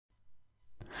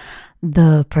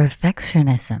The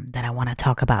perfectionism that I want to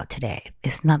talk about today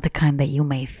is not the kind that you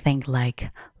may think like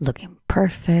looking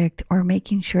perfect or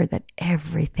making sure that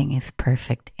everything is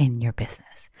perfect in your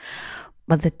business,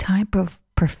 but the type of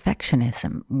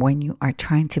perfectionism when you are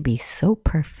trying to be so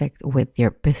perfect with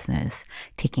your business,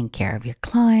 taking care of your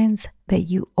clients, that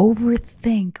you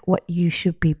overthink what you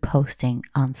should be posting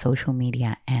on social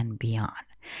media and beyond.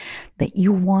 That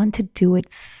you want to do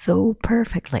it so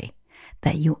perfectly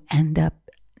that you end up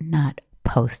not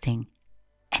posting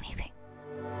anything.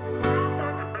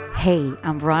 Hey,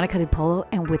 I'm Veronica DiPolo,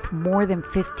 and with more than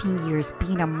 15 years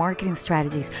being a marketing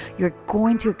strategist, you're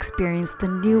going to experience the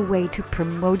new way to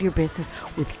promote your business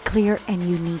with clear and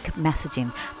unique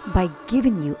messaging by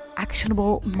giving you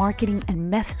actionable marketing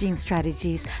and messaging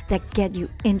strategies that get you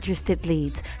interested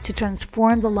leads to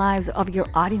transform the lives of your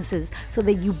audiences so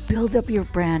that you build up your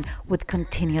brand with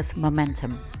continuous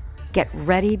momentum. Get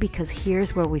ready, because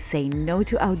here's where we say no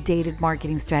to outdated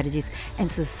marketing strategies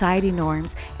and society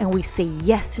norms, and we say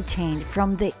yes to change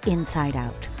from the inside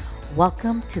out.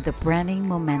 Welcome to the Branding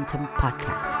Momentum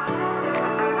Podcast.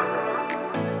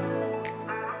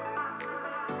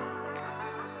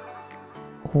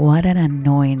 What an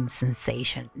annoying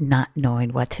sensation, not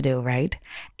knowing what to do, right?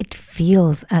 It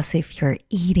feels as if you're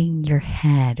eating your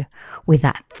head with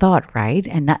that thought, right?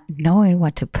 And not knowing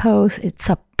what to post, it's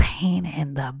a pain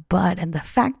in the butt. And the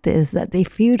fact is that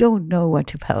if you don't know what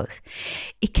to post,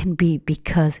 it can be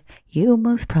because you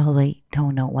most probably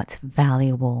don't know what's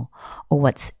valuable or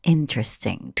what's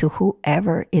interesting to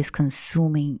whoever is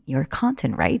consuming your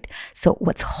content, right? So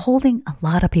what's holding a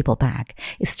lot of people back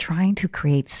is trying to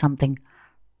create something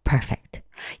perfect.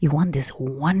 You want this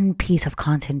one piece of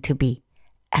content to be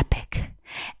epic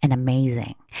and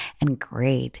amazing and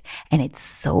great, and it's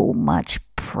so much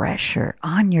pressure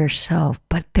on yourself,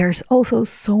 but there's also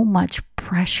so much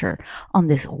pressure on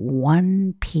this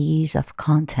one piece of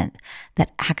content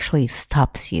that actually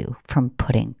stops you from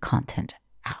putting content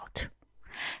out.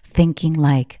 Thinking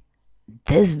like,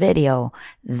 this video,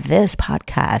 this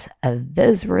podcast,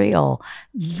 this reel,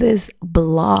 this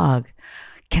blog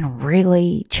can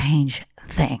really change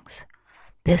things.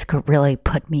 This could really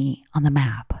put me on the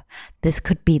map. This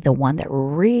could be the one that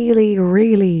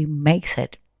really makes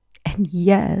it. And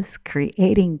yes,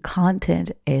 creating content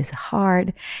is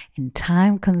hard and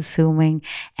time consuming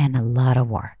and a lot of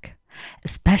work,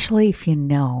 especially if you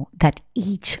know that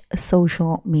each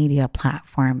social media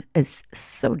platform is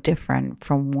so different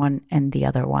from one and the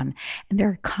other one. And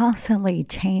they're constantly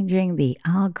changing the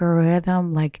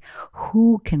algorithm. Like,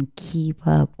 who can keep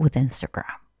up with Instagram?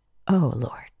 Oh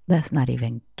Lord, let's not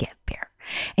even get there.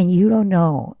 And you don't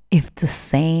know if the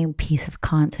same piece of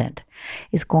content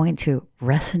is going to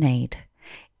resonate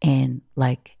in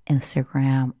like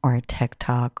Instagram or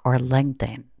TikTok or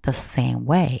LinkedIn the same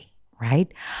way,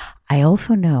 right? I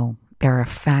also know there are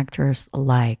factors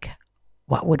like,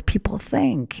 what would people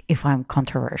think if I'm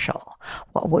controversial?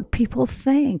 What would people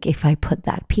think if I put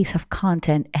that piece of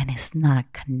content and it's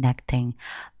not connecting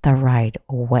the right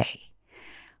way?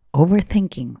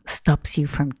 Overthinking stops you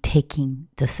from taking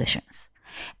decisions.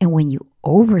 And when you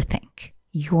overthink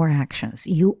your actions,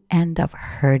 you end up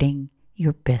hurting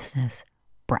your business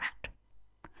brand.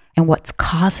 And what's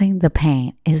causing the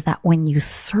pain is that when you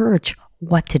search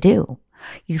what to do,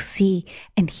 you see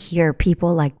and hear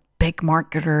people like big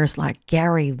marketers like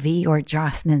Gary Vee or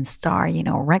Jasmine Star,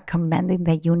 recommending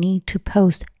that you need to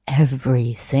post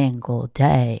every single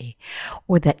day,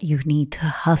 or that you need to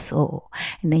hustle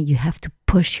and then you have to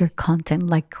push your content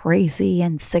like crazy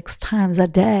and 6 times a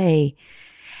day,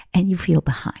 and you feel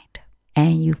behind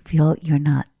and you feel you're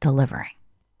not delivering,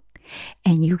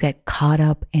 and you get caught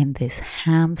up in this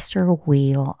hamster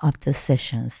wheel of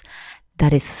decisions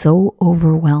that is so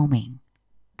overwhelming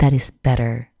that it's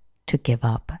better to give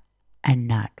up and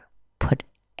not put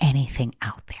anything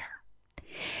out there.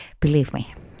 Believe me,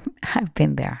 I've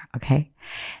been there, okay?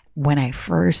 When I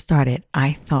first started,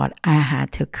 I thought I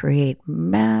had to create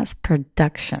mass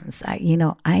productions.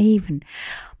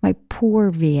 My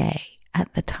poor VA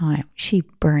at the time, she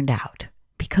burned out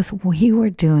because we were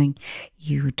doing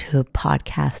YouTube,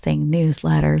 podcasting,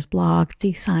 newsletters, blogs,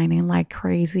 designing like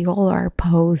crazy, all our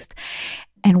posts.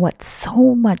 And what's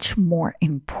so much more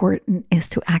important is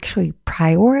to actually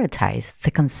prioritize the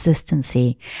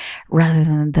consistency rather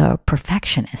than the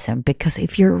perfectionism. Because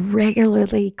if you're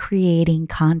regularly creating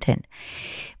content,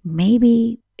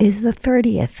 maybe is the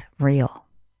 30th reel,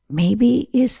 maybe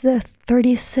is the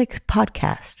 36th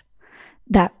podcast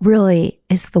that really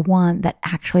is the one that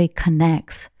actually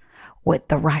connects with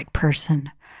the right person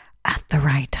at the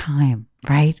right time,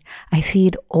 right? I see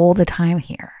it all the time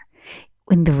here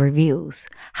in the reviews,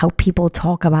 how people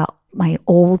talk about my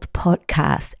old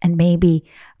podcast and maybe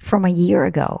from a year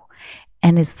ago,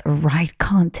 and it's the right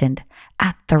content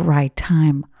at the right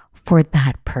time for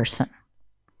that person.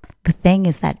 The thing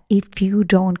is that if you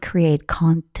don't create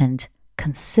content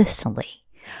consistently,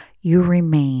 you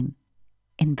remain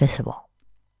invisible.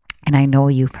 And I know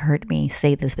you've heard me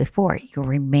say this before. You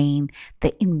remain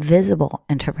the invisible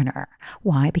entrepreneur.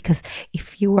 Why? Because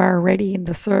if you are already in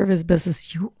the service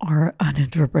business, you are an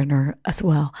entrepreneur as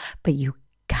well. But you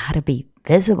gotta be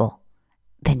visible.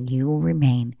 Then you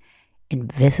remain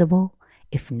invisible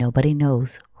if nobody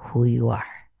knows who you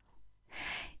are.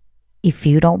 If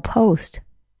you don't post,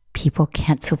 people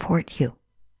can't support you.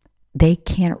 They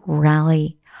can't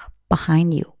rally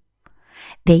behind you.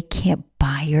 They can't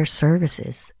buy your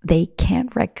services. They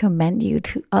can't recommend you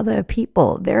to other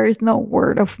people. There is no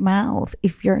word of mouth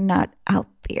if you're not out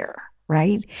there,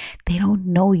 right? They don't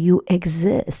know you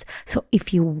exist. So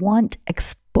if you want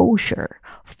exposure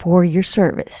for your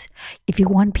service, if you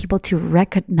want people to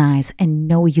recognize and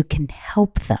know you can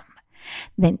help them,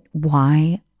 then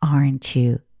why aren't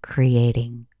you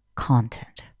creating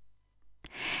content?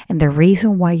 And the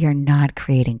reason why you're not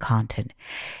creating content,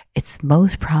 it's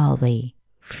most probably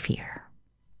fear.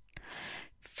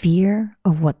 Fear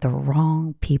of what the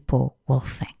wrong people will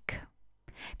think.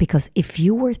 Because if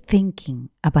you were thinking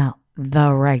about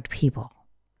the right people,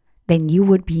 then you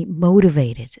would be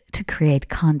motivated to create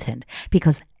content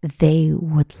because they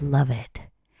would love it.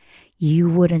 You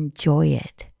would enjoy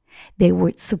it. They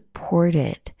would support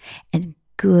it. And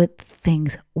good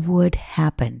things would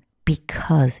happen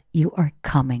because you are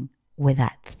coming with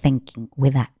that thinking,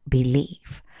 with that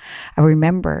belief. I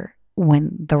remember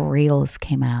when the Reels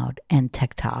came out and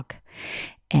TikTok,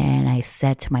 and I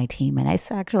said to my team, and I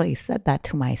actually said that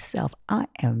to myself, I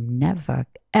am never,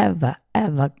 ever,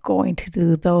 ever going to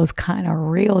do those kind of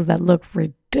Reels that look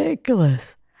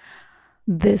ridiculous.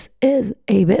 This is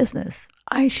a business.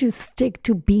 I should stick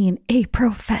to being a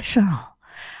professional.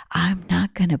 I'm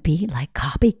not going to be like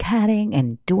copycatting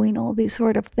and doing all these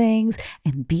sort of things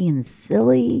and being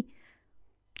silly.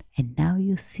 And now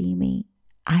you see me.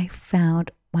 I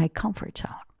found my comfort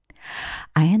zone.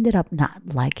 I ended up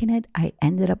not liking it. I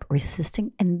ended up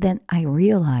resisting. And then I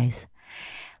realized,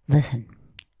 listen,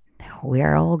 we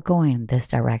are all going this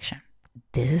direction.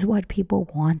 This is what people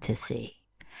want to see.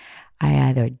 I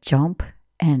either jump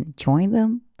and join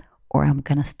them or I'm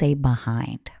going to stay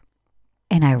behind.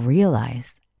 And I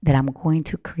realized that I'm going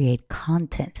to create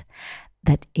content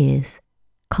that is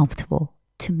comfortable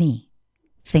to me.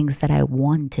 Things that I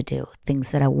want to do, things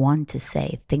that I want to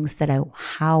say, things that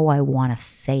how I want to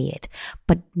say it,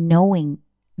 but knowing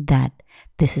that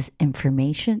this is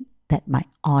information that my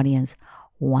audience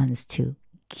wants to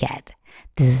get.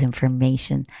 This is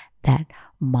information that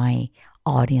my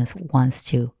audience wants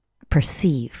to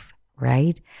perceive,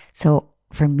 right? So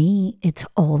for me, it's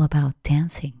all about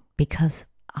dancing because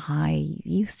I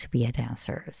used to be a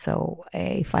dancer. So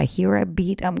if I hear a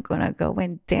beat, I'm going to go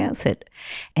and dance it.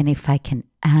 And if I can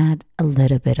add a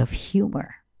little bit of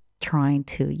humor, trying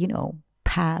to,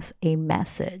 pass a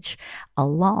message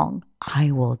along,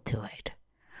 I will do it.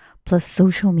 Plus,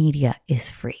 social media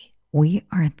is free. We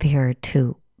are there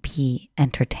to be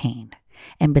entertained.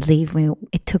 And believe me,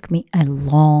 it took me a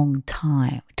long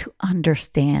time to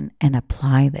understand and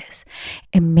apply this.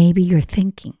 And maybe you're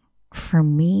thinking, for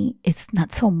me, it's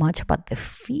not so much about the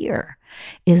fear.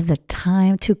 It's the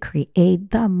time to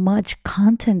create that much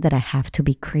content that I have to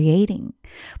be creating.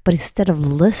 But instead of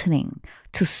listening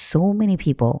to so many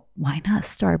people, why not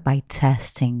start by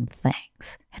testing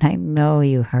things? And I know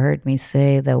you heard me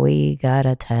say that we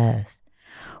gotta test.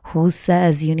 Who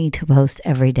says you need to post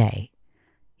every day?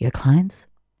 Your clients?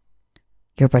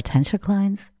 Your potential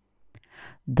clients?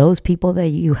 Those people that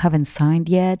you haven't signed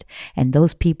yet, and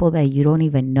those people that you don't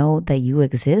even know that you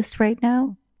exist right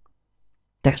now,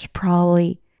 there's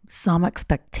probably some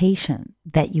expectation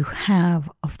that you have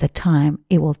of the time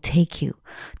it will take you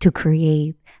to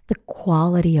create the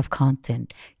quality of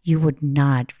content you would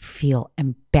not feel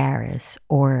embarrassed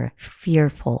or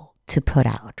fearful to put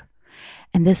out.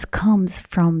 And this comes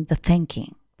from the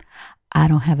thinking, I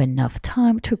don't have enough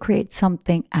time to create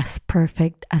something as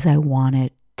perfect as I want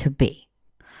it to be.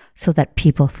 So that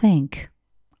people think,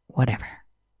 whatever.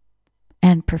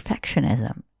 And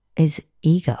perfectionism is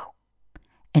ego.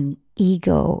 And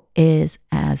ego is,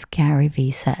 as Gary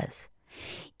Vee says,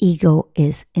 ego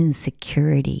is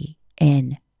insecurity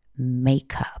in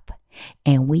makeup.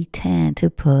 And we tend to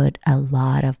put a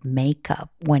lot of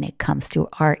makeup when it comes to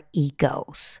our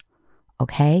egos.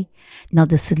 Okay? Now,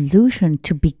 the solution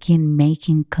to begin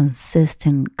making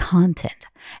consistent content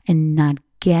and not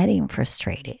getting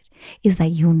frustrated is that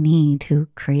you need to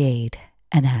create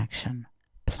an action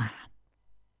plan.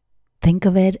 Think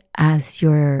of it as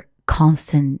your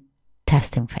constant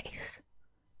testing phase.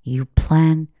 You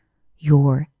plan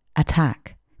your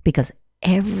attack because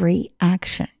every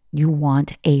action you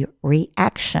want a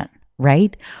reaction,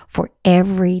 right? For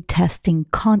every testing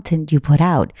content you put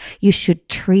out, you should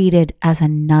treat it as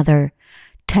another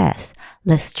test.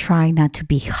 Let's try not to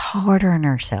be hard on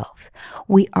ourselves.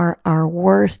 We are our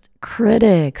worst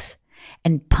critics,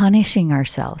 and punishing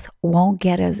ourselves won't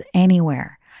get us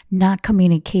anywhere. Not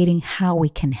communicating how we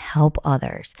can help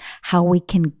others, how we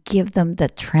can give them the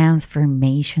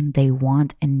transformation they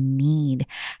want and need,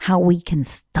 how we can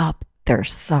stop their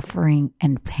suffering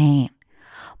and pain.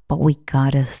 But we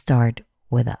gotta start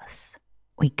with us.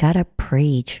 We gotta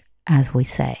preach, as we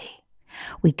say.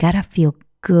 We gotta feel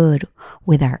good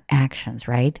with our actions,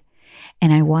 right?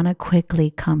 And I wanna quickly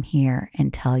come here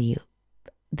and tell you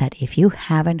that if you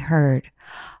haven't heard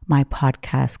my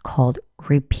podcast called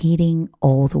Repeating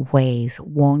Old Ways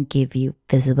Won't Give You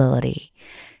Visibility,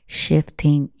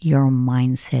 Shifting Your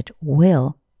Mindset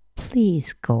Will,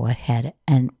 please go ahead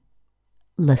and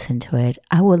listen to it.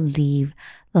 I will leave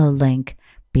the link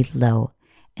below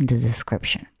in the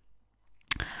description.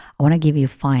 I want to give you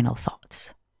final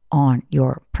thoughts on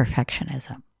your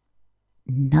perfectionism.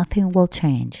 Nothing will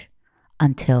change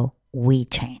until we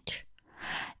change.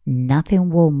 Nothing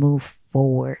will move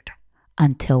forward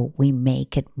until we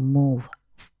make it move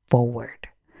forward.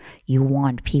 You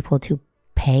want people to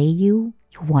pay you,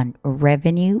 you want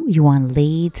revenue, you want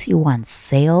leads, you want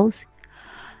sales.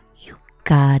 You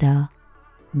gotta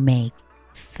make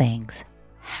things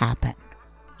happen.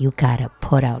 You gotta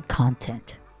put out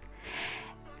content.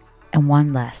 And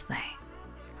one last thing,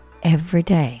 every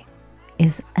day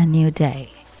is a new day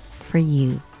for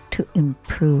you to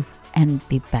improve and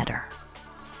be better.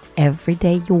 Every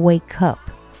day you wake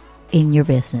up in your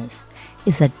business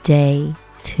is a day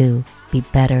to be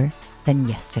better than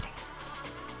yesterday.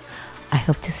 I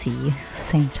hope to see you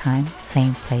same time,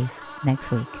 same place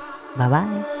next week.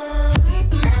 Bye-bye.